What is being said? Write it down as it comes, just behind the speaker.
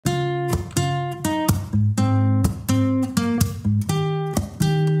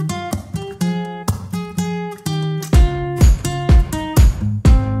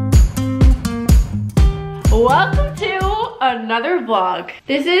another vlog.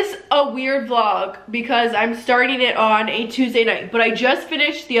 This is a weird vlog because I'm starting it on a Tuesday night, but I just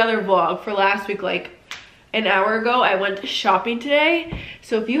finished the other vlog for last week like an hour ago. I went shopping today.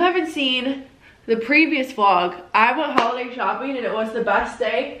 So if you haven't seen the previous vlog, I went holiday shopping and it was the best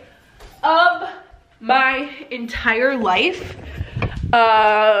day of my entire life.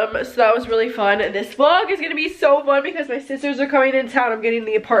 So that was really fun. This vlog is gonna be so fun because my sisters are coming in town. I'm getting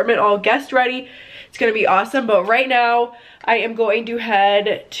the apartment all guest ready. It's gonna be awesome. But right now I am going to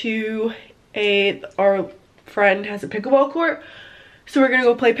head to our friend has a pickleball court. So we're gonna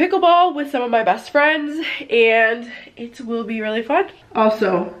go play pickleball with some of my best friends and it will be really fun.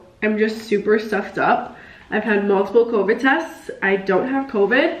 Also, I'm just super stuffed up. I've had multiple COVID tests. I don't have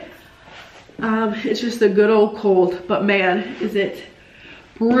COVID. It's just a good old cold, but man, is it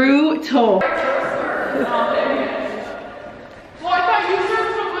brutal. Well, I thought you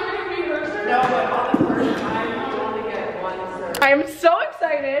served someone to be her served. No, but on the first time, you only get one serve. I am so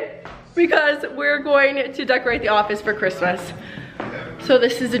excited because we're going to decorate the office for Christmas. So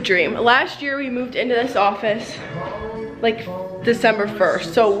this is a dream. Last year we moved into this office like December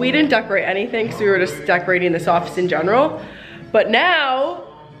 1st. So we didn't decorate anything, so we were just decorating this office in general. But now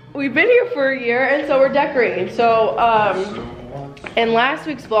we've been here for a year and so we're decorating. So in last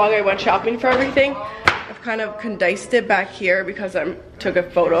week's vlog I went shopping for everything. I've kind of condensed it back here because I took a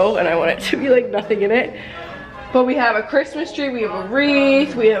photo and I want it to be like nothing in it. But we have a Christmas tree, we have a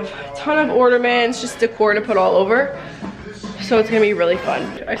wreath, we have a ton of ornaments, just decor to put all over. So it's gonna be really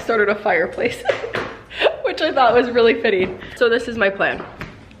fun. I started a fireplace, which I thought was really fitting. So this is my plan.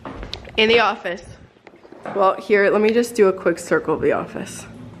 In the office. Well, here, let me just do a quick circle of the office.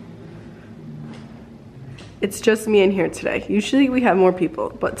 It's just me in here today. Usually we have more people,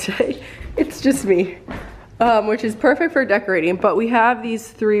 but today it's just me, which is perfect for decorating. But we have these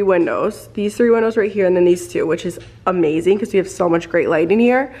three windows right here, and then these two, which is amazing because we have so much great light in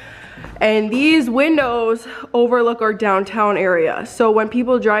here. And these windows overlook our downtown area. So when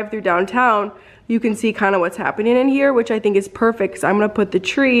people drive through downtown, you can see kind of what's happening in here, which I think is perfect because I'm gonna put the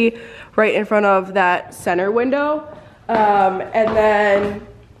tree right in front of that center window. And then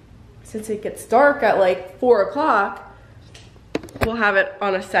since it gets dark at like 4 o'clock, we'll have it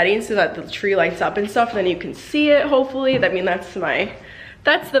on a setting so that the tree lights up and stuff, and then you can see it, hopefully. I mean, that's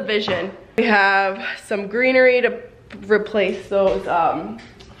the vision. We have some greenery to replace those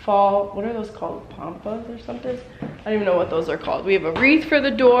fall, what are those called? Pampas or something? I don't even know what those are called. We have a wreath for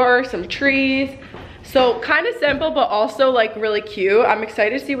the door, some trees. So kind of simple, but also like really cute. I'm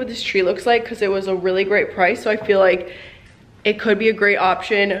excited to see what this tree looks like because it was a really great price. So I feel like it could be a great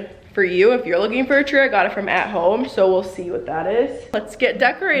option for you if you're looking for a tree. I got it from At Home, so we'll see what that is. Let's get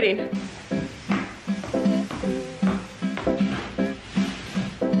decorating.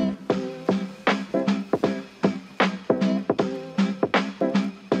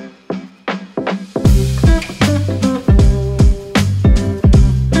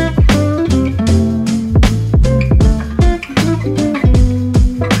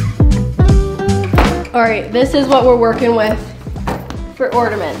 All right, this is what we're working with for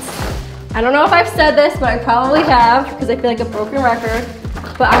ornaments. I don't know if I've said this, but I probably have because I feel like a broken record.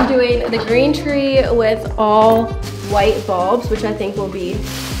 But I'm doing the green tree with all white bulbs, which I think will be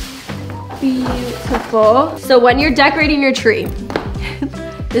beautiful. So when you're decorating your tree,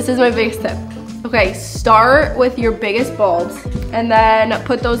 this is my biggest tip. Okay, start with your biggest bulbs and then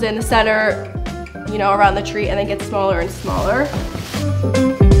put those in the center, you know, around the tree, and then get smaller and smaller.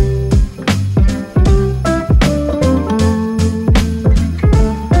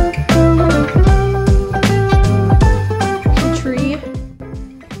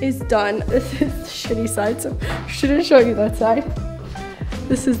 Done. This is the shitty side, so I shouldn't show you that side.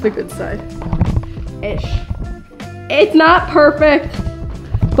 This is the good side. Ish. It's not perfect,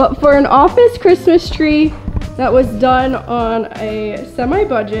 but for an office Christmas tree that was done on a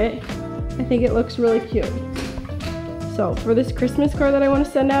semi-budget, I think it looks really cute. So for this Christmas card that I want to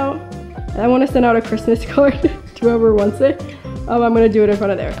send out, and I want to send out a Christmas card to whoever wants it, I'm gonna do it in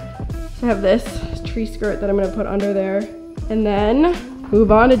front of there. So I have this tree skirt that I'm gonna put under there, and then move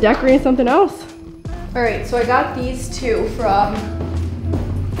on to decorating something else. All right, so I got these two from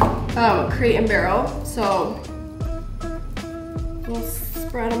Crate and Barrel. So we'll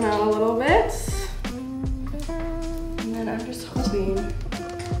spread them out a little bit. And then I'm just hoping,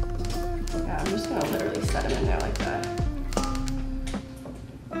 yeah, I'm just gonna literally set them in there like that.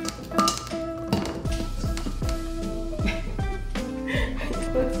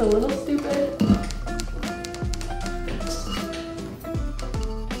 Looks a little stupid.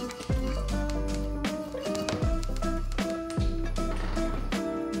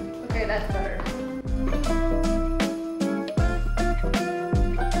 Okay, that's better.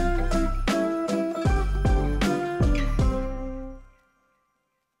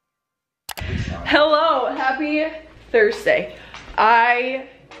 Happy Thursday. I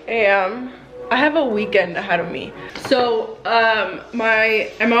have a weekend ahead of me. So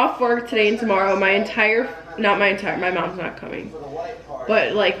I'm off work today and tomorrow. My mom's not coming,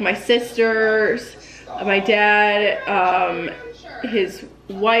 but like my sisters, my dad, his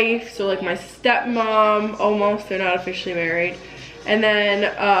wife, so like my stepmom, almost, they're not officially married, and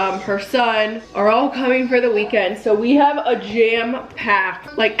then her son are all coming for the weekend. So we have a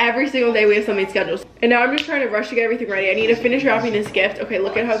jam-packed, like every single day we have something scheduled. And now I'm just trying to rush to get everything ready. I need to finish wrapping this gift. Okay,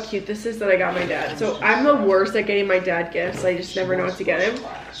 look at how cute this is that I got my dad. So I'm the worst at getting my dad gifts. I just never know what to get him.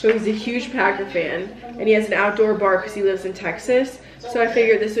 So he's a huge Packer fan, and he has an outdoor bar because he lives in Texas. So I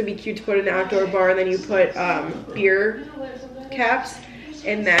figured this would be cute to put in an outdoor bar, and then you put beer caps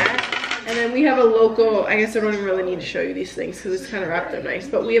in that. And then we have a local, I guess I don't even really need to show you these things because it's kind of wrapped up nice,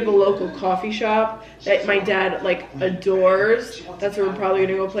 but we have a local coffee shop that my dad like adores. That's where we're probably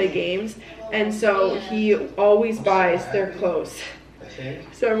gonna go play games. And so he always buys their clothes.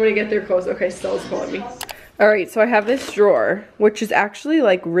 So I'm gonna get their clothes. Okay, Stella's calling me. All right, so I have this drawer, which is actually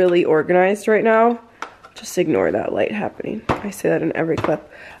like really organized right now. Just ignore that light happening. I say that in every clip.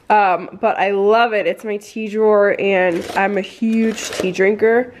 But I love it. It's my tea drawer, and I'm a huge tea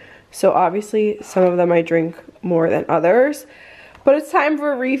drinker. So obviously some of them I drink more than others. But it's time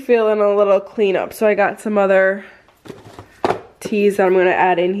for a refill and a little cleanup. So I got some other teas that I'm going to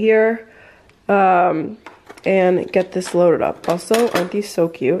add in here. And get this loaded up. Also, aren't these so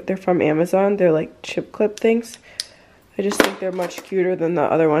cute? They're from Amazon. They're like chip clip things. I just think they're much cuter than the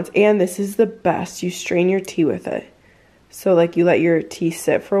other ones. And this is the best. You strain your tea with it. So like you let your tea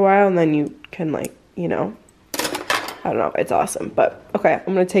sit for a while and then you can like, you know, I don't know, it's awesome. But okay,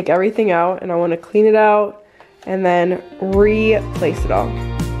 I'm gonna take everything out and I wanna clean it out and then replace it all.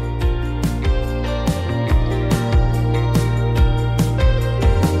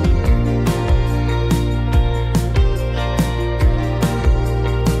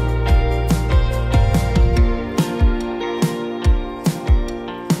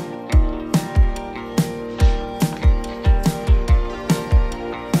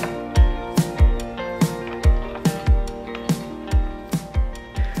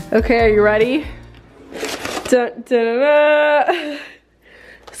 Okay, are you ready? Dun, dun, dun, dun.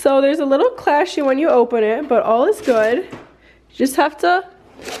 So there's a little clashy when you open it, but all is good. You just have to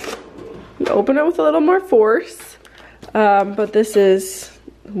open it with a little more force. But this is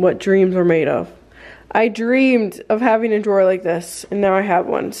what dreams are made of. I dreamed of having a drawer like this, and now I have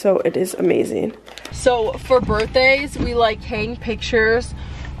one, so it is amazing. So for birthdays, we like hang pictures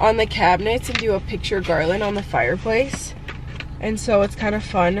on the cabinets and do a picture garland on the fireplace. And so it's kind of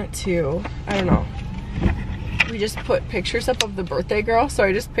fun to, I don't know, we just put pictures up of the birthday girl. So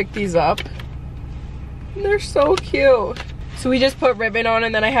I just picked these up. They're so cute. So we just put ribbon on,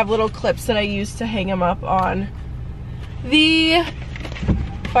 and then I have little clips that I use to hang them up on the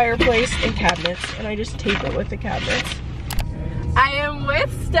fireplace and cabinets. And I just tape it with the cabinets. I am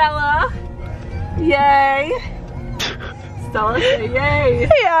with Stella. Yay. Stella, say yay.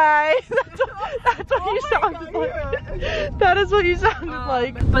 Yay. That's what you sounded like. That is what you sounded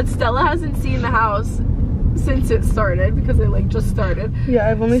like. But Stella hasn't seen the house since it started because it like just started. Yeah,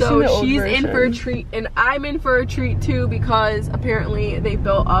 I've only seen the old version. So she's in for a treat, and I'm in for a treat too because apparently they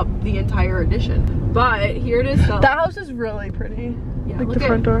built up the entire addition. But here it is. Stella. That house is really pretty. Yeah, like the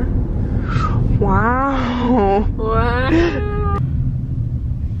front door. Wow. Wow.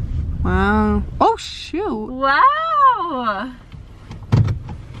 Wow. Oh shoot. Wow.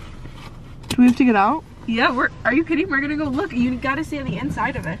 Do we have to get out? Yeah, are you kidding? We're gonna go look. You gotta see on the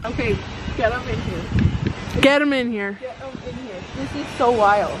inside of it. Okay, get them in here. Get them in here. Get them in here. This is so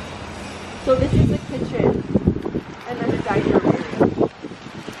wild. So this is the kitchen, and then the dining room area.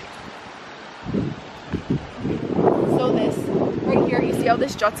 So this, right here, you see how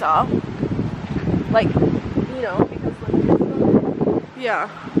this juts out? Like, you know, because like, yeah.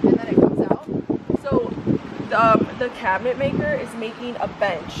 And then it comes out. So the cabinet maker is making a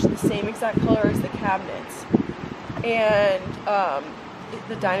bench the same exact color as the cabinets, and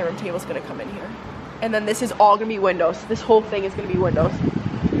the dining room table is going to come in here, and then this is all going to be windows. This whole thing is going to be windows.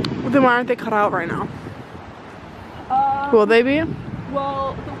 Well, then why aren't they cut out right now? Will they be?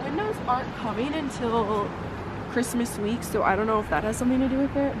 Well, the windows aren't coming until Christmas week, so I don't know if that has something to do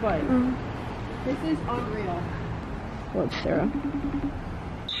with it, but this is unreal. Look, Sarah.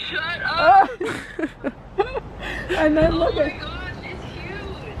 Shut up! And then look at. Oh my gosh, it's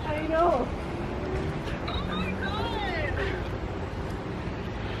huge! I know. Oh my god!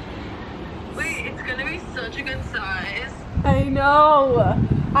 Wait, it's gonna be such a good size. I know.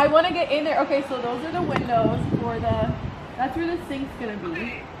 I want to get in there. Okay, so those are the windows for the. That's where the sink's gonna be.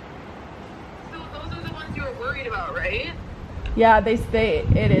 Okay. So those are the ones ones you were worried about, right? Yeah, they say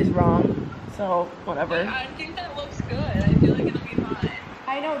it is wrong. So, whatever. I think that looks good. I feel like it'll be fine.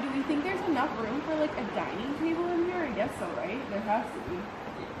 I know. Do we think there's enough room for like a dining table in here? I guess so, right? There has to be.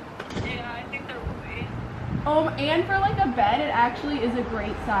 Yeah, I think there will be. And for like a bed, it actually is a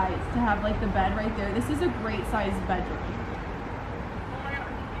great size to have like the bed right there. This is a great size bedroom. Oh my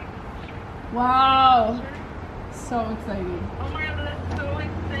god. Wow. So exciting. Oh my god, that's so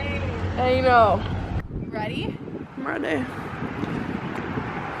insane. I know. You ready? I'm ready.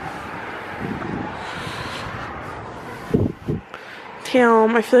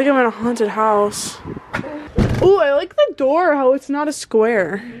 Damn, I feel like I'm in a haunted house. Ooh, I like the door, how it's not a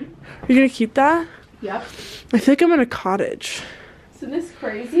square. Are you gonna keep that? Yep. I feel like I'm in a cottage. Isn't this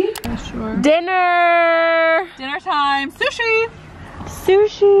crazy? Yeah, sure. Dinner! Dinner time. Sushi!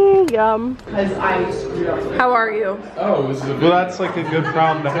 Sushi! Yum. How are you? Oh, this is a well, that's like a good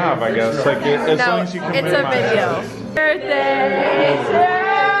problem to have, I guess. Like, as No, long as you can it's a video. Birthday to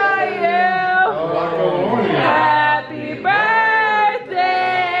you! Happy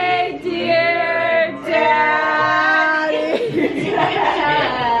birthday, dear Daddy! Happy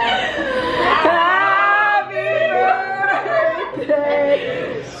birthday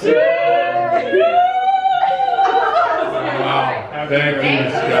to you! Wow. Thank you,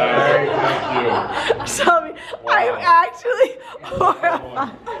 guys. Thank you. Sorry, I'm actually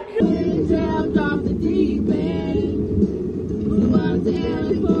horrified.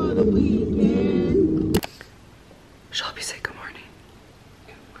 Shelby, say good morning.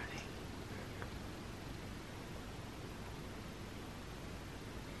 Good morning.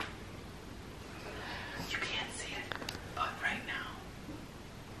 You can't see it, but right now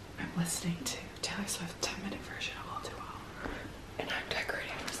I'm listening to Taylor Swift's 10-minute version of All Too Well, and I'm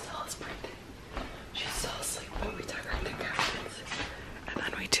decorating for Stella's birthday. She's still asleep, but we decorate the cabinets, and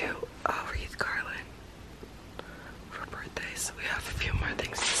then we do a wreath garland for birthdays. We have a few more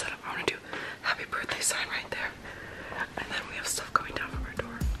things to set up. I want to do happy birthday sign right there. And then we have stuff coming down from our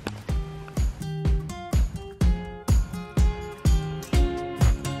door.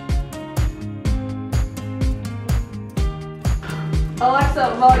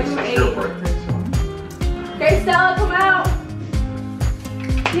 Alexa, volume 8. Okay, Stella, come out.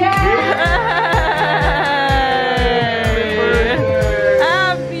 Yay!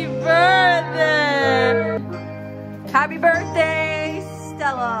 Happy birthday! Happy birthday,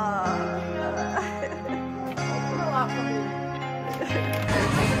 Stella!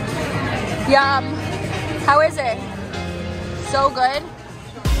 Yum. How is it? So good.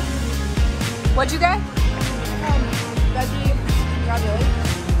 What'd you get? Veggie ravioli.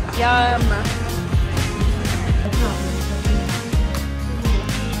 Yum.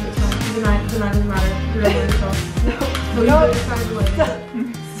 Doesn't matter. No.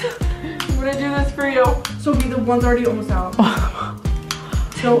 I'm gonna do this for you. Sophie, the one's already almost out.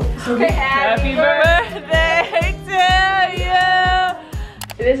 So Okay, happy birthday to you.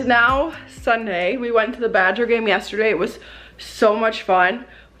 It is now Sunday. We went to the Badger game yesterday. It was so much fun.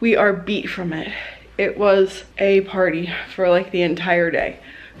 We are beat from it. It was a party for like the entire day.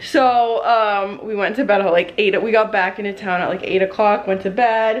 So we went to bed at like 8. We got back into town at like 8 o'clock, went to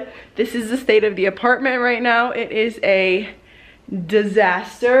bed. This is the state of the apartment right now. It is a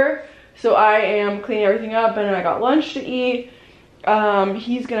disaster. So I am cleaning everything up, and I got lunch to eat.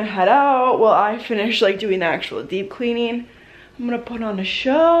 He's gonna head out while I finish like doing the actual deep cleaning. I'm gonna put on a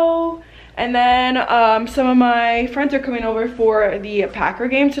show, and then some of my friends are coming over for the Packer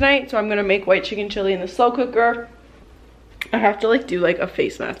game tonight, so I'm gonna make white chicken chili in the slow cooker. I have to like do like a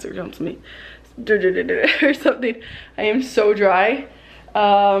face mask or something or something. I am so dry.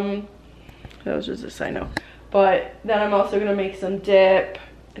 That was just a side note. But then I'm also gonna make some dip.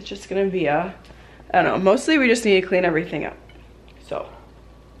 It's just gonna be a, I don't know, mostly we just need to clean everything up. So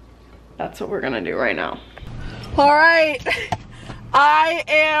that's what we're gonna do right now. All right, I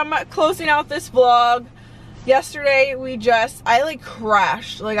am closing out this vlog. Yesterday I like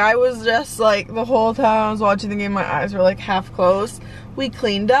crashed. Like I was just like, the whole time I was watching the game, my eyes were like half closed. We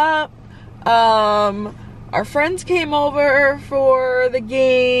cleaned up. Our friends came over for the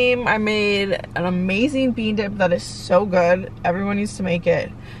game. I made an amazing bean dip that is so good. Everyone needs to make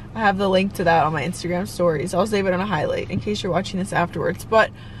it. I have the link to that on my Instagram stories. I'll save it on a highlight in case you're watching this afterwards. But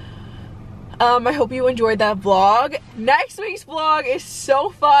I hope you enjoyed that vlog. Next week's vlog is so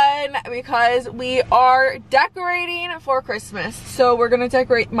fun because we are decorating for Christmas. So we're gonna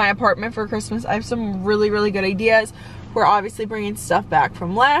decorate my apartment for Christmas. I have some really, really good ideas. We're obviously bringing stuff back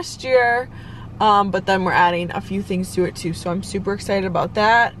from last year. but then we're adding a few things to it too, so I'm super excited about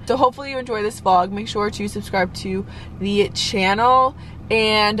that. So hopefully you enjoy this vlog. Make sure to subscribe to the channel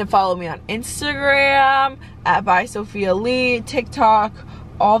and to follow me on Instagram at by Sophia Lee, TikTok,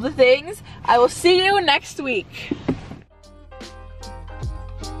 all the things. I will see you next week.